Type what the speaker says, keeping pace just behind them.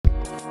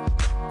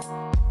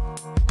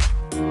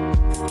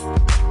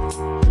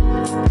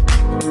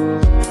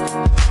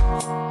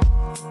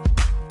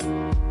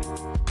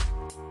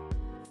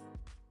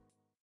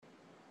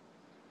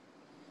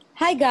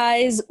Hi,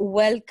 guys.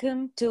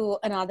 Welcome to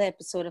another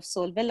episode of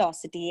Soul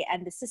Velocity.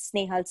 And this is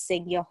Snehal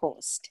Singh, your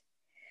host.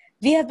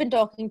 We have been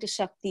talking to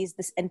Shaktis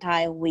this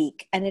entire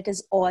week, and it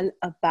is all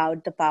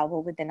about the power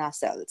within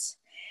ourselves.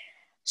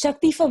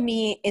 Shakti for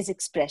me is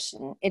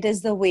expression. It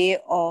is the way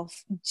of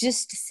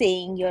just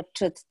saying your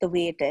truth the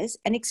way it is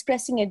and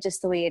expressing it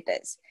just the way it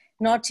is,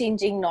 not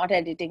changing, not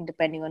editing,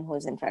 depending on who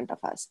is in front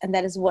of us. And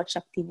that is what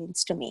Shakti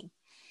means to me.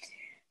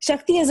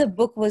 Shakti as a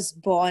book was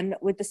born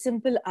with the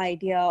simple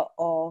idea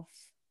of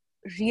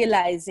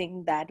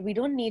realizing that we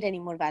don't need any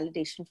more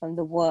validation from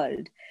the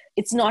world.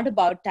 It's not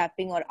about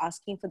tapping or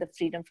asking for the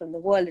freedom from the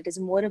world. It is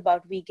more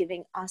about we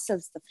giving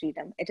ourselves the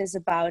freedom. It is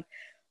about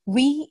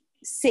we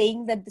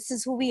saying that this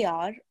is who we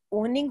are,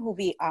 owning who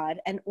we are,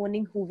 and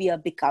owning who we are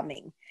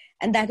becoming.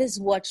 And that is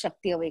what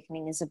Shakti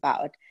Awakening is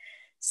about.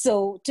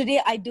 So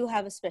today I do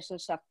have a special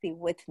Shakti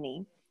with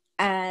me.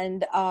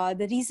 And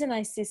the reason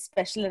I say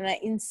special, and I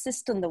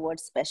insist on the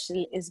word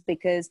special, is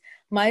because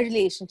my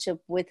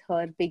relationship with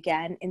her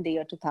began in the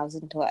year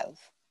 2012.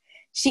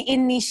 She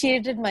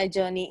initiated my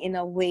journey in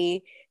a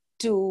way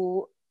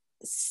to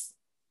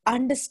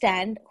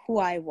understand who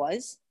I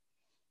was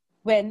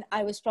when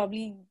I was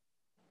probably,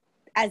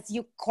 as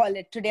you call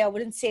it today, I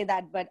wouldn't say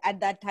that, but at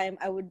that time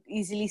I would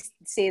easily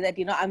say that,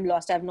 I'm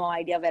lost. I have no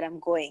idea where I'm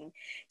going.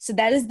 So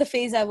that is the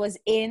phase I was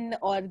in,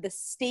 or the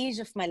stage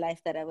of my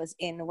life that I was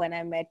in when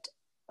I met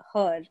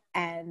her.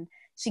 And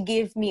she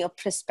gave me a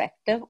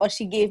perspective, or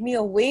she gave me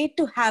a way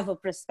to have a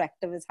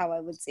perspective is how I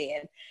would say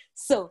it.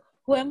 So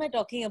who am I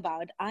talking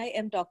about? I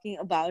am talking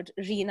about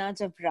Reena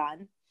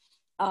Jabran.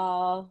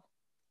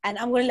 And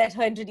I'm going to let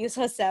her introduce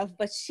herself,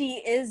 but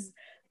she is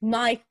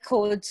my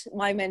coach,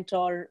 my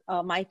mentor,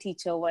 my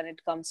teacher when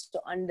it comes to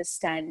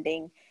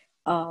understanding,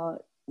 mindset,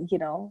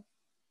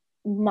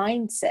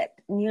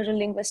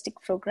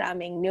 neuro-linguistic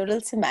programming, neural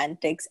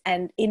semantics.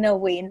 And in a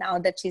way, now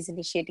that she's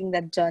initiating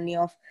that journey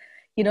of,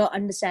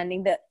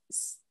 understanding the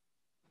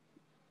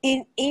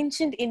in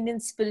ancient Indian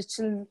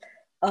spiritual,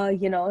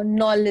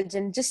 knowledge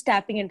and just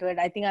tapping into it.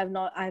 I think I've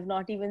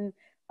not even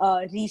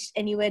reached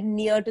anywhere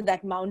near to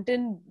that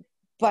mountain,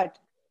 but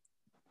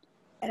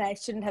and I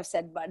shouldn't have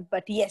said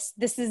but yes,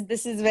 this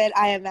is where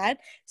I am at.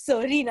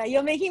 So Reena,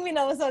 you're making me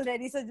nervous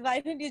already. So why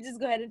don't you just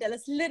go ahead and tell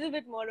us a little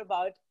bit more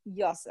about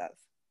yourself?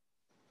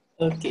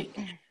 Okay.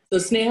 So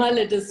Snehal,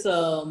 it is,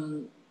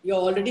 you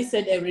already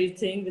said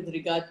everything with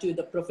regard to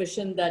the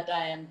profession that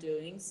I am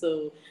doing.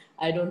 So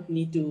I don't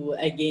need to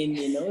again,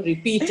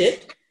 repeat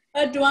it.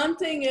 But one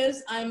thing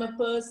is, I'm a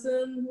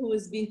person who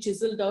has been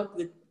chiseled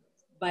out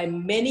by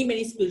many,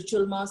 many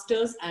spiritual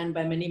masters and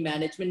by many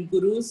management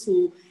gurus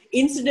who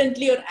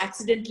incidentally or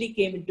accidentally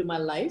came into my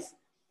life.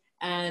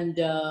 And,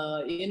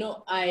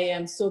 I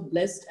am so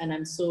blessed, and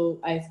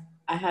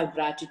I have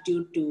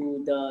gratitude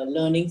to the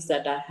learnings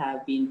that I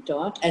have been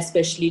taught,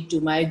 especially to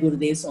my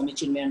Gurudev Swami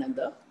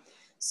Chinmayananda.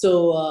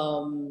 So,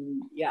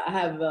 I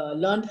have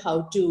learned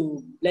how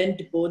to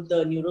blend both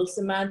the neural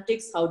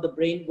semantics, how the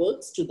brain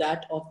works, to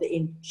that of the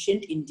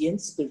ancient Indian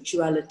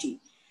spirituality.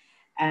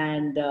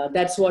 And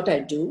that's what I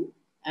do.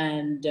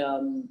 And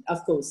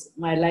of course,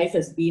 my life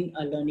has been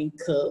a learning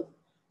curve.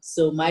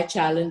 So my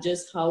challenge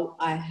is how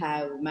I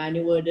have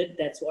maneuvered it.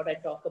 That's what I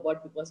talk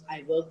about, because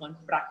I work on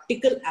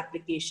practical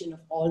application of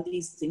all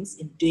these things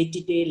in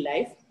day-to-day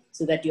life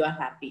so that you are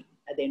happy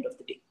at the end of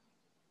the day.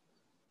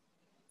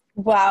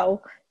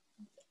 Wow.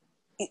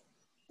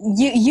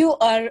 You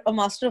are a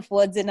master of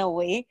words in a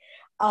way.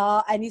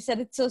 And you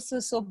said it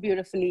so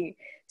beautifully.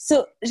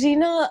 So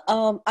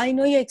Reena, I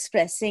know you're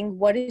expressing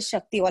what is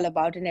Shakti all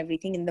about and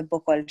everything in the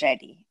book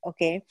already.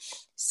 Okay.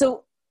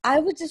 So I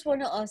would just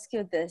want to ask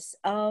you this.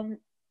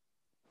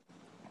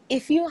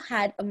 If you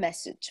had a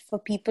message for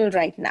people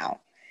right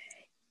now,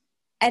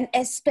 and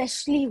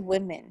especially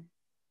women,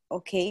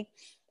 okay,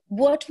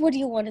 what would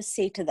you want to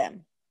say to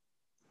them?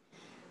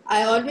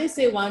 I always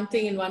say one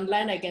thing in one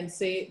line. I can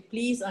say,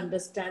 please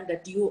understand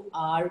that you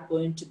are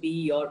going to be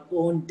your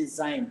own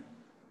design.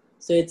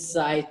 So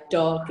I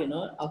talk,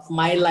 of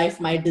my life,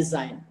 my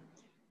design.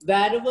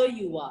 Wherever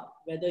you are,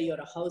 whether you're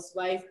a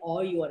housewife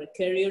or you are a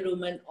career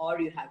woman or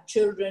you have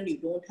children, you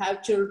don't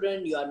have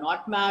children, you are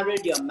not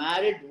married, you're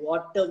married,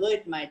 whatever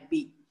it might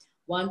be.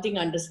 One thing,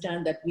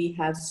 understand that we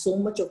have so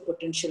much of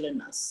potential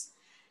in us.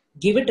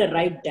 Give it a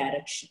right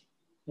direction,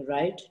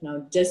 right?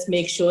 Now, just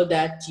make sure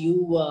that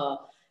you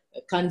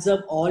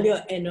conserve all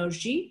your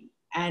energy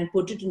and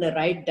put it in the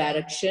right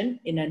direction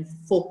in a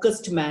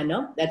focused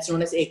manner. That's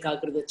known as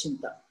Ekagrata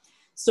Chinta.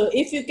 So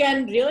if you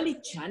can really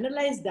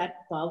channelize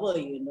that power,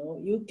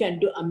 you can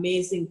do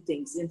amazing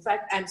things. In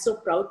fact, I'm so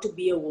proud to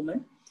be a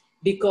woman,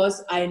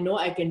 because I know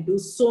I can do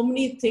so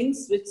many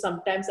things, which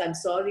sometimes, I'm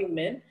sorry,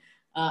 men,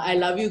 I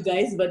love you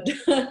guys, but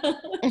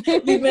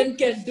women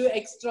can do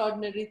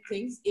extraordinary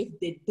things if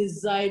they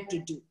desire to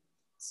do.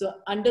 So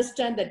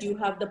understand that you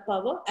have the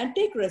power and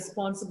take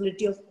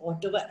responsibility of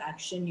whatever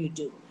action you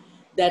do.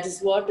 That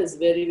is what is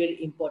very,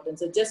 very important.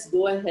 So just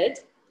go ahead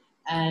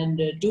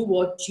and do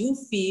what you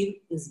feel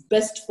is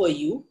best for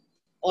you,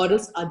 or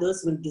else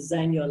others will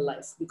design your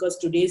life. Because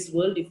today's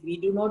world, if we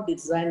do not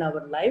design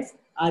our life,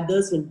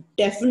 Others will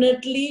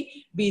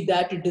definitely be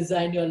there to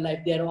design your life.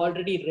 They are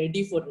already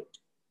ready for it,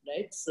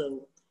 right?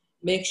 So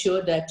make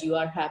sure that you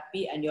are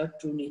happy and your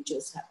true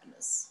nature's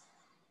happiness.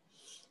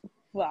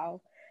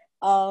 Wow.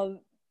 Um,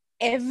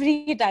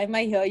 every time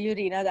I hear you,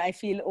 Reena, I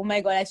feel, oh my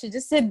God, I should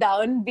just sit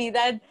down, be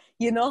that,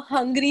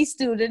 hungry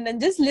student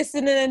and just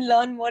listen and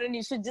learn more. And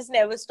you should just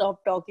never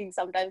stop talking.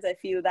 Sometimes I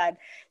feel that.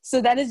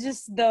 So that is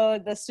just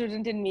the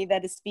student in me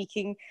that is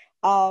speaking.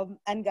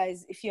 And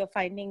guys, if you're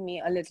finding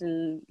me a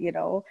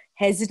little,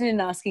 hesitant in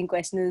asking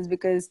questions,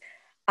 because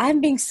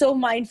I'm being so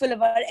mindful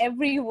about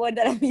every word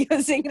that I'm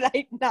using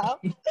right now.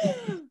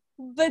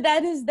 But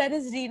that is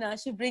Reena.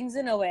 She brings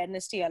in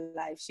awareness to your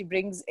life. She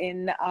brings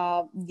in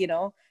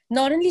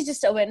not only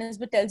just awareness,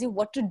 but tells you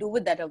what to do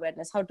with that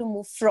awareness, how to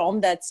move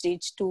from that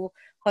stage to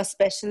her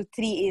special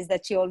 3 A's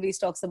that she always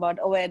talks about: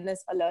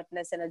 awareness,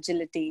 alertness, and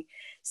agility.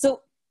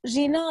 So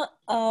Reena,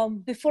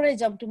 before I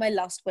jump to my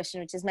last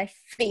question, which is my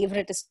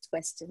favoriteest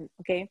question,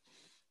 okay,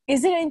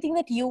 is there anything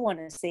that you want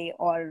to say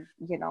or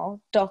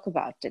talk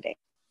about today?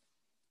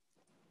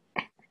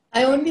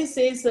 I only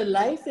say so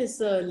life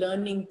is a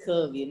learning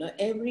curve,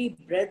 every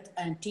breath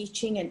I'm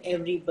teaching and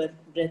every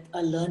breath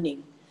a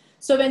learning.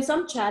 So when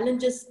some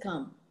challenges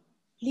come,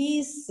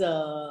 please,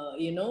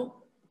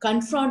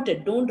 confront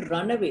it. Don't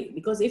run away,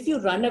 because if you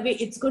run away,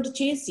 it's going to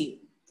chase you.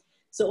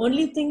 So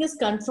only thing is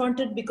confront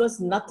it, because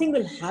nothing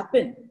will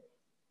happen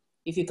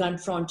if you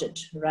confront it,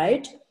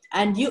 right?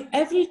 And you,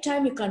 every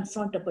time you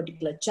confront a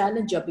particular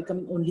challenge, you're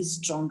becoming only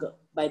stronger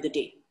by the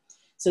day.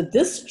 So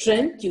this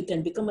strength, you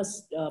can become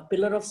a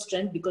pillar of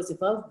strength, because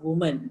if a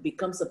woman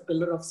becomes a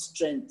pillar of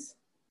strength,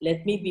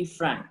 let me be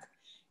frank,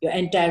 your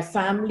entire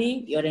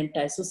family, your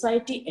entire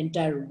society,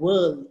 entire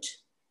world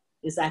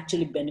is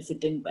actually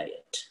benefiting by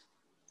it.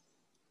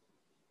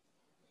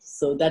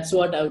 So that's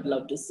what I would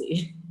love to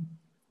say.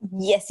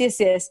 Yes, yes,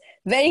 yes.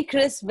 Very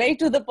crisp, very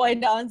to the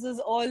point answers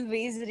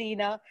always,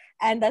 Reena.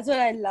 And that's what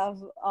I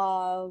love,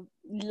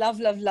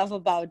 love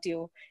about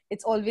you.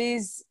 It's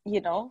always,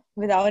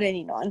 without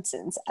any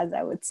nonsense, as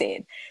I would say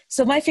it.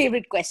 So my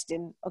favorite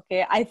question,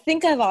 okay, I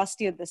think I've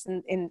asked you this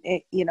in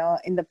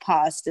the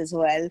past as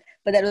well,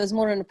 but that was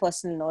more on a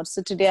personal note.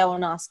 So today I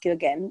want to ask you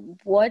again,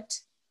 what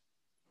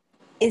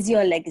is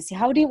your legacy?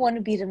 How do you want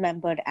to be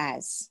remembered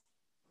as?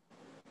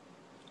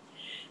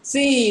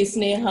 See,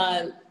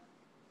 Snehal,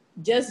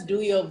 just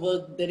do your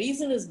work. The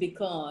reason is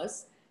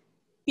because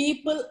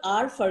people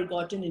are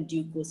forgotten in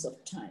due course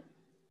of time.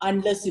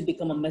 Unless you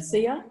become a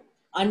messiah,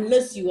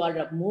 unless you are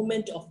a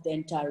movement of the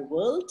entire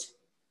world,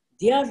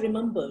 they are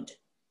remembered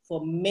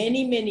for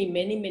many, many,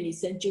 many, many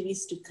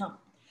centuries to come.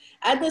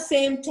 At the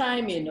same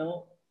time,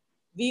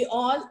 we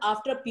all,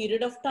 after a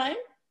period of time,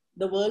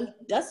 the world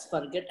does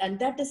forget, and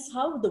that is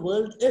how the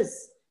world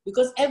is.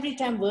 Because every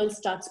time world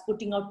starts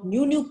putting out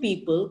new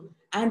people,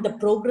 and the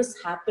progress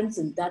happens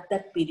in that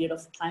period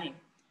of time,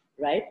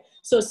 right?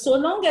 So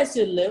long as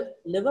you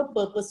live a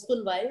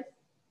purposeful life,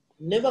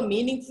 live a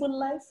meaningful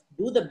life,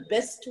 do the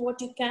best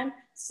what you can,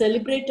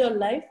 celebrate your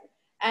life,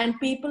 and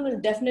people will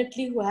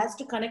definitely, who has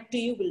to connect to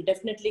you, will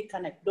definitely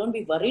connect. Don't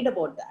be worried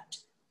about that.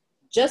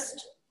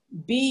 Just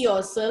be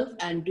yourself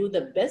and do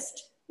the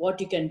best what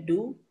you can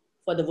do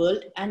for the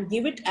world, and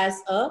give it as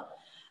a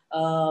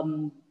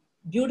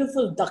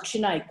beautiful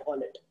dakshina, I call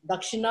it.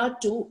 Dakshina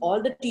to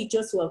all the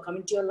teachers who have come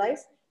into your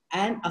life,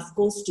 and of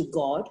course to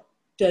God,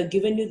 to have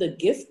given you the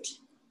gift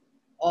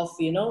of,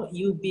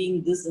 you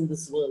being this in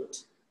this world.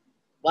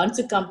 Once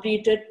you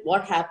complete it,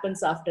 what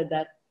happens after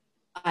that,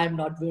 I'm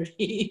not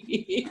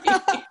very.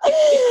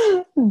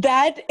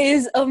 That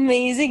is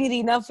amazing,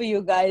 Reena, for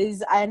you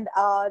guys. And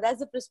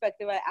that's a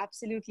perspective I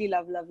absolutely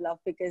love,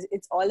 because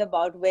it's all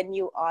about when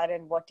you are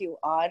and what you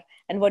are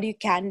and what you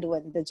can do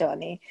in the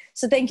journey.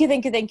 So thank you,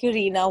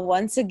 Reena,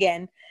 once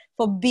again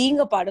for being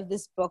a part of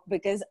this book,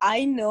 because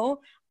I know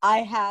I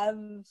have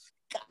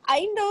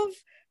kind of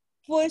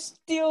forced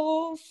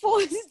you,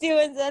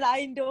 and said,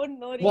 I don't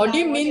know, Reena, What do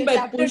I you want mean your by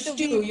chapter to pushed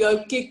be you?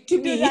 You're kicked to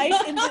me.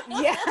 right in the,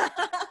 yeah.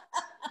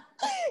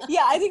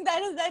 Yeah, I think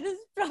that is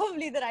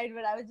probably the right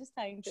word. I was just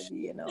trying to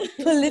be,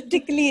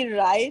 politically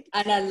right.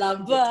 And I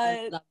loved it.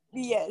 I But loved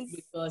yes, it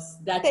because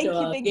that gave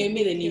me the thank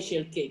you.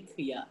 initial kick.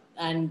 Yeah.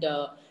 And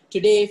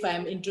today, if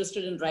I'm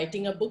interested in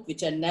writing a book,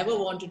 which I never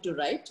wanted to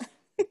write,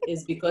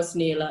 is because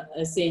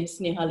Saint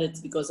Snehal,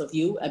 it's because of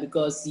you, and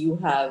because you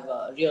have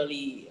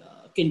really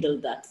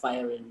kindled that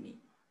fire in me.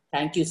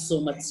 Thank you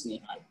so much,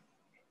 Snehal.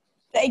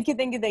 Thank you.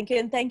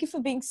 And thank you for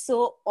being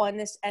so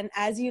honest. And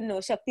as you know,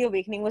 Shakti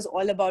Awakening was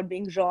all about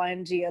being raw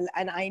and real.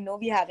 And I know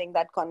we're having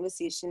that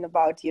conversation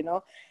about,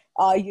 you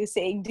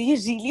saying, do you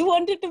really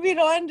want it to be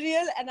raw and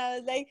real? And I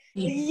was like,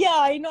 yeah,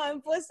 I know.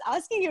 I'm first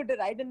asking you to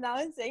write. And now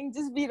I'm saying,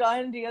 just be raw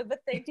and real. But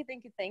thank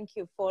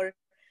you for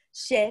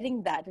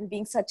sharing that and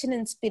being such an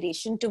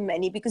inspiration to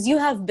many, because you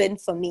have been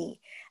for me.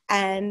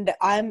 And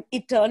I'm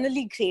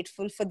eternally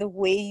grateful for the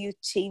way you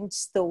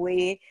changed the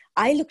way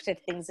I looked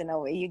at things in a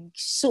way. You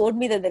showed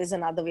me that there is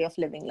another way of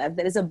living life.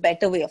 There is a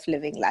better way of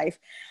living life.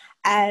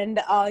 And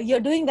you're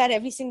doing that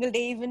every single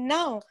day, even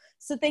now.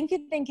 So thank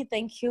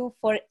you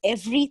for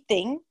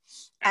everything.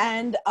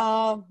 And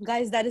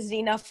guys, that is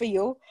enough for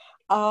you.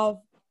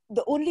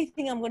 The only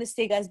thing I'm going to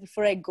say, guys,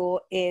 before I go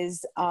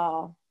is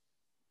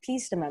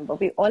please remember,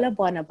 we all are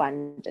born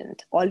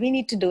abundant. All we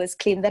need to do is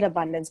claim that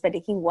abundance by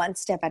taking one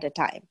step at a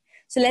time.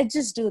 So let's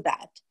just do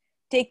that.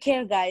 Take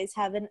care, guys.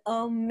 Have an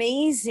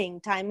amazing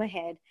time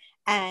ahead.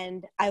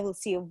 And I will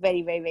see you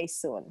very, very, very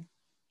soon.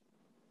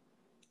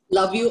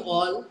 Love you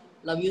all.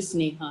 Love you,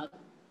 Snehal.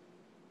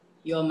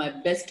 You're my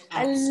best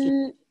I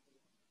apps.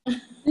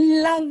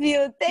 love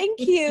you. Thank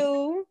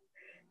you.